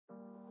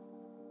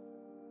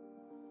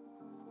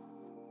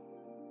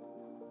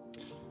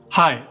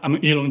Hi, I'm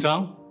Yulong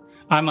Zhang.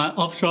 I'm an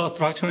offshore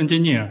structural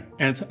engineer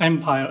at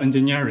Empire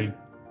Engineering.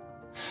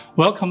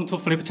 Welcome to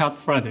Flipchart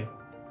Friday.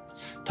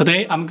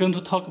 Today I'm going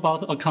to talk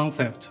about a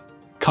concept,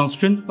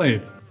 constraint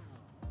wave.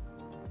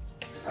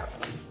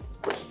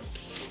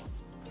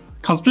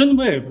 Constraint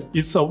wave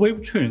is a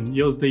wave train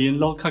used in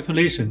load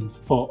calculations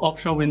for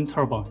offshore wind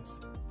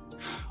turbines.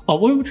 A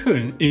wave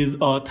train is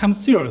a time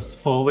series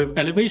for wave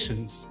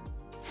elevations,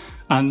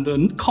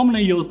 and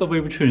commonly used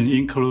wave train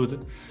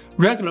include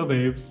regular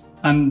waves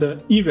and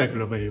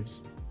irregular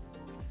waves.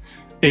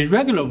 A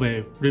regular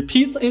wave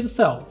repeats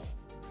itself.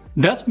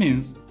 That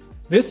means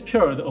this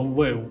period of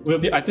wave will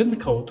be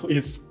identical to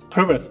its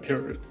previous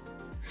period.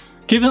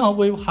 Given a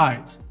wave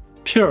height,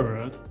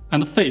 period,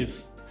 and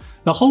phase,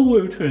 the whole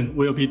wave train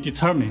will be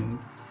determined.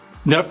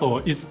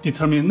 Therefore, it's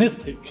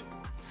deterministic.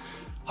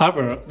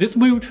 However, this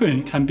wave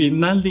train can be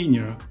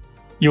nonlinear.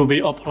 You'll be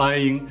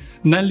applying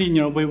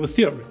nonlinear wave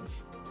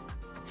theories.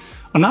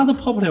 Another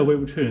popular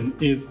wave train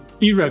is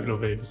irregular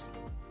waves.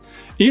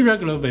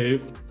 Irregular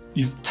wave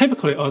is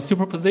typically a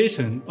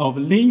superposition of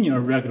linear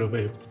regular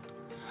waves.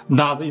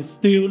 Thus, it's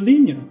still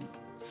linear,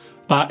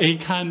 but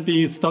it can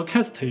be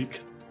stochastic.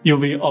 You'll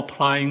be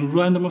applying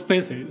random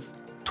phases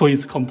to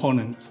its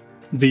components,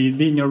 the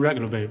linear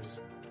regular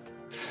waves.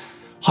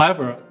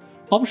 However,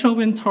 offshore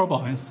wind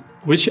turbines,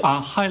 which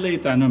are highly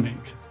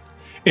dynamic,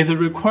 it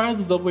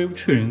requires the wave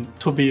train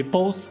to be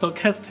both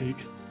stochastic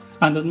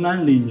and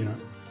nonlinear.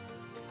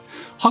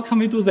 How can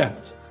we do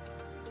that?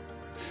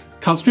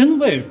 Constraint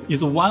wave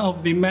is one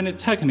of the many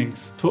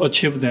techniques to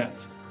achieve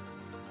that.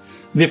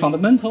 The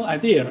fundamental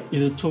idea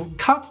is to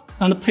cut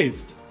and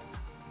paste.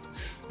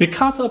 We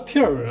cut a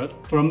period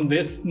from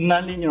this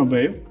nonlinear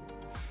wave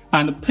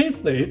and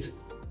paste it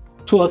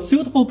to a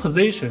suitable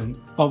position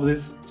of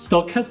this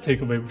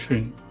stochastic wave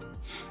train.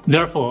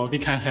 Therefore, we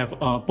can have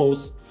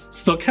both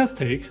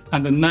stochastic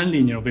and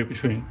nonlinear wave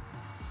train.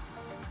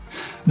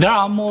 There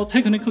are more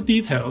technical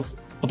details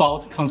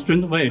about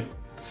constraint wave,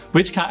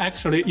 which can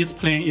actually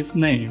explain its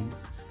name,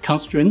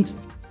 constraint.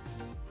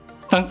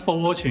 Thanks for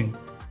watching.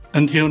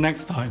 Until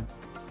next time.